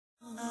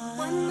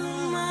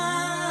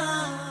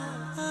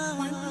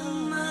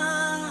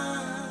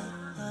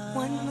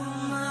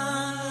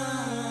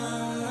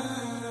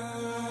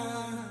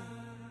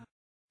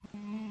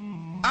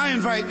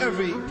invite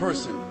every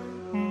person,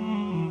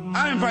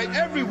 I invite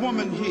every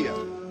woman here,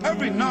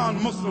 every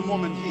non-Muslim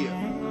woman here,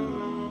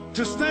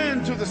 to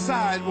stand to the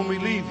side when we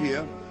leave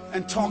here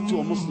and talk to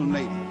a Muslim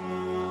lady.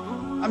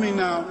 I mean,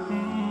 now,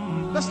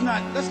 let's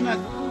not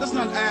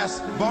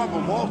ask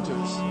Barbara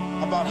Walters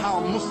about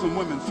how Muslim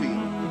women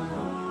feel.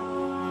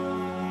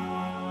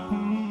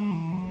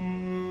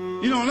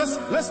 You know,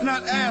 let's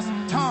not ask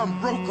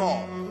Tom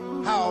Brokaw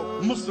how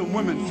Muslim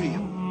women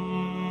feel.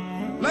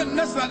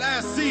 Let's not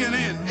ask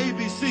CNN,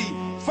 ABC,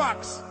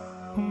 Fox.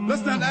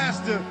 Let's not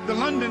ask the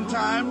London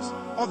Times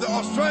or the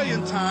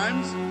Australian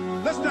Times.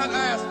 Let's not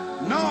ask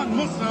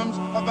non-Muslims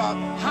about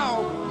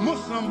how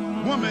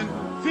Muslim women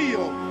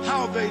feel,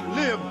 how they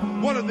live,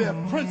 what are their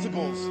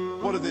principles,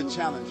 what are their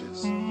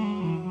challenges.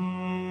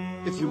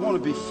 If you want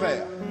to be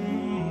fair,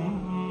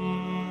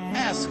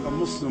 ask a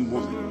Muslim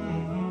woman.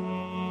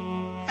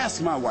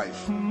 Ask my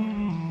wife.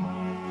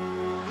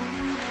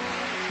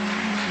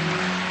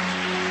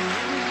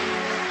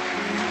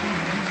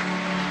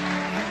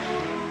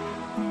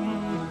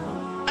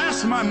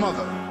 Ask my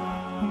mother.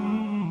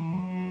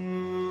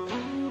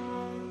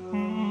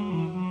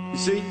 You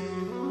see?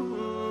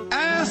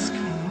 Ask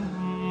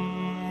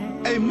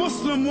a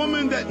Muslim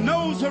woman that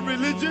knows her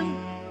religion,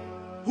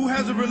 who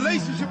has a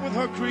relationship with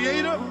her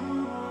Creator,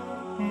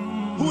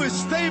 who is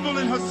stable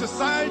in her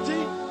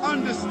society,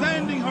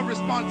 understanding her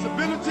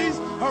responsibilities,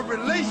 her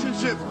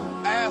relationships.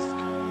 Ask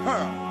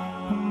her.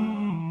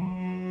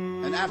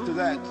 And after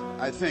that,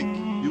 I think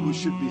you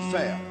should be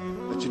fair,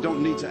 that you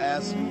don't need to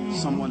ask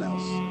someone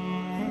else.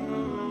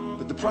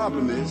 But the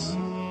problem is,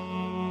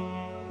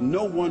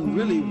 no one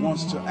really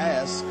wants to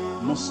ask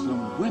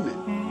Muslim women.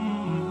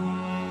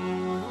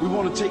 We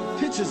want to take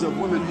pictures of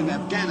women in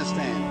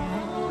Afghanistan,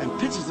 and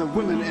pictures of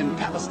women in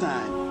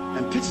Palestine,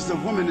 and pictures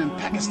of women in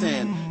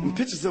Pakistan, and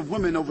pictures of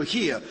women over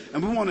here,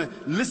 and we want to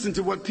listen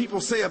to what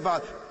people say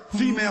about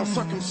female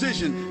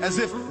circumcision as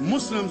if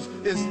Muslims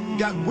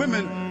got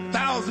women,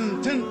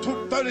 1,000, 10,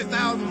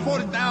 30,000,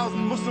 40,000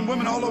 Muslim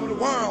women all over the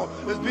world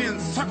is being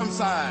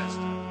circumcised.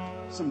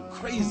 Some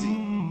crazy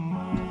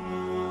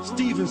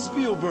Steven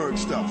Spielberg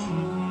stuff.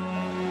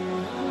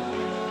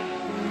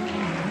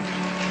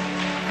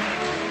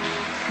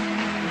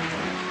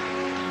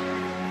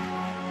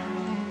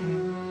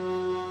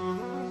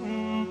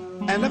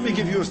 And let me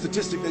give you a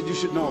statistic that you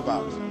should know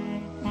about.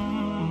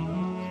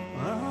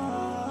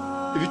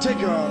 If you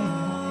take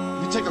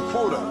a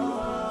quota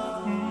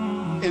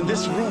in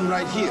this room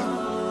right here,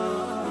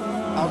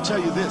 I'll tell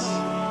you this.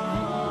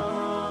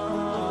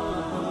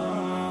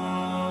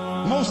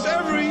 Most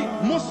every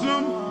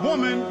Muslim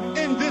woman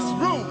in this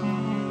room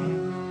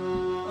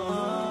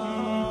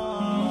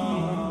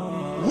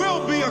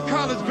will be a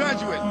college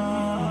graduate,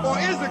 or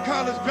is a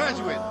college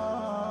graduate,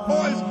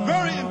 or is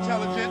very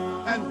intelligent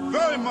and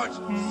very much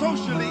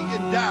socially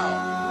endowed.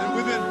 And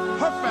within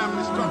her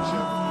family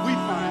structure, we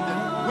find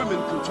that women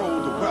control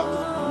the wealth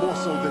more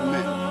so than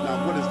men.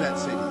 Now, what does that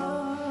say to you?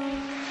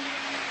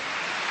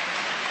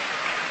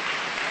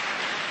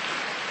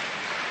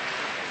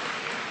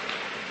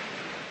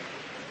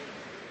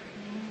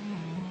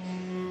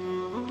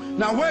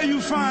 Now, where you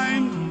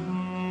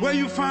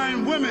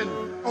find women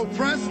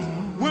oppressed,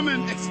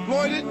 women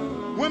exploited,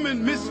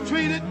 women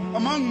mistreated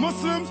among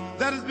Muslims,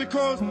 that is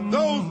because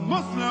those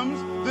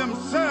Muslims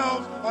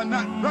themselves are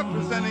not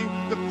representing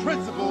the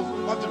principles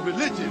of the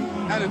religion.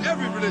 And in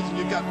every religion,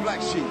 you've got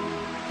black sheep.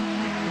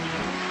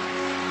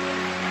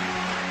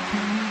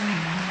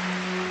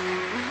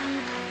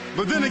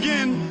 But then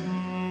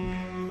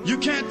again, you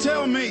can't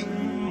tell me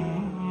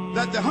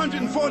that the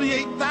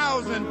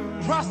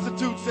 148,000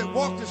 prostitutes that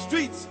walk the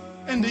streets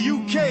in the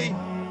UK,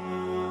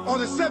 or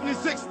the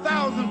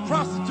 76,000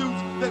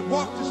 prostitutes that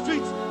walk the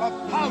streets of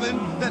Holland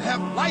that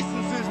have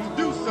licenses to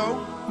do so,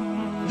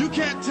 you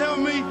can't tell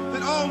me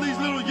that all these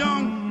little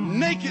young,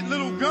 naked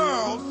little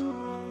girls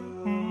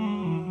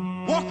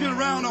walking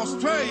around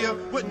Australia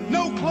with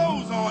no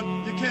clothes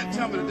on, you can't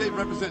tell me that they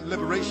represent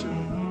liberation.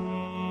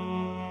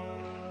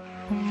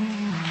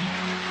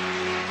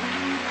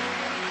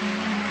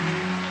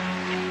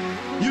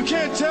 You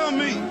can't tell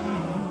me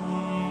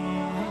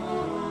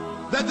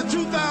that the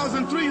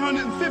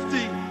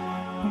 2,350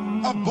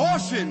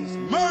 abortions,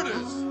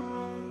 murders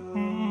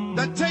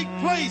that take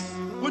place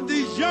with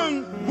these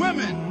young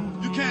women,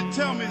 you can't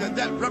tell me that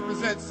that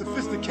represents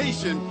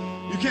sophistication.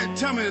 You can't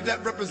tell me that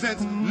that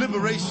represents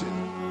liberation.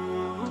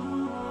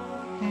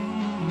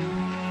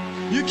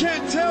 You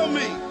can't tell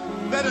me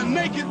that a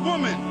naked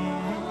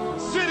woman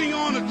sitting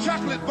on a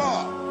chocolate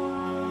bar,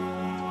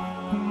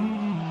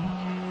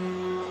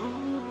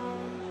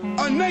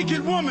 a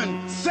naked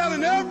woman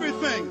selling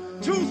everything,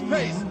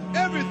 toothpaste,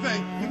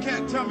 everything, you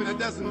can't tell me that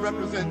doesn't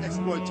represent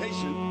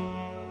exploitation.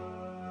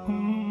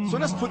 So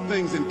let's put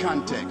things in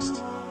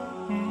context.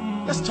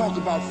 Let's talk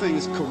about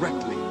things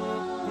correctly,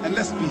 and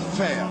let's be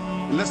fair,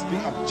 and let's be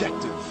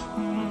objective.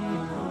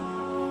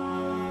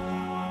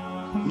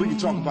 We can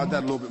talk about that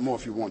a little bit more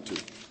if you want to.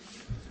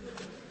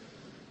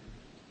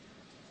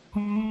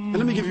 And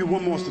let me give you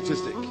one more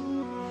statistic.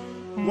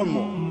 One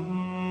more.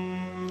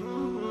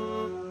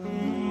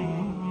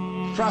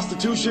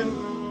 prostitution,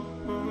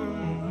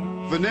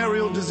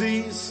 venereal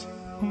disease,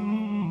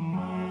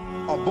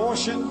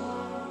 abortion,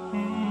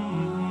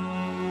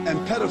 and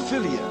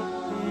pedophilia.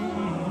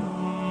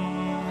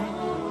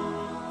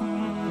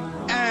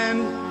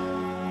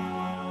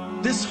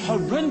 And this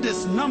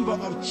horrendous number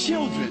of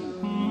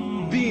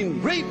children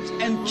being raped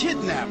and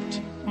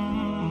kidnapped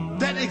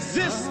that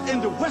exists in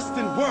the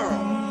Western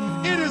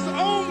world, it is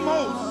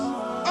almost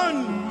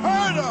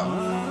unheard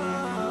of.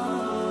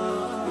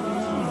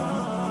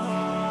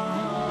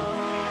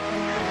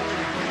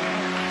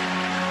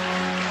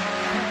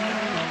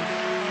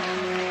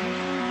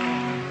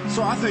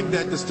 So I think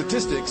that the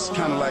statistics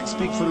kind of like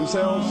speak for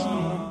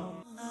themselves.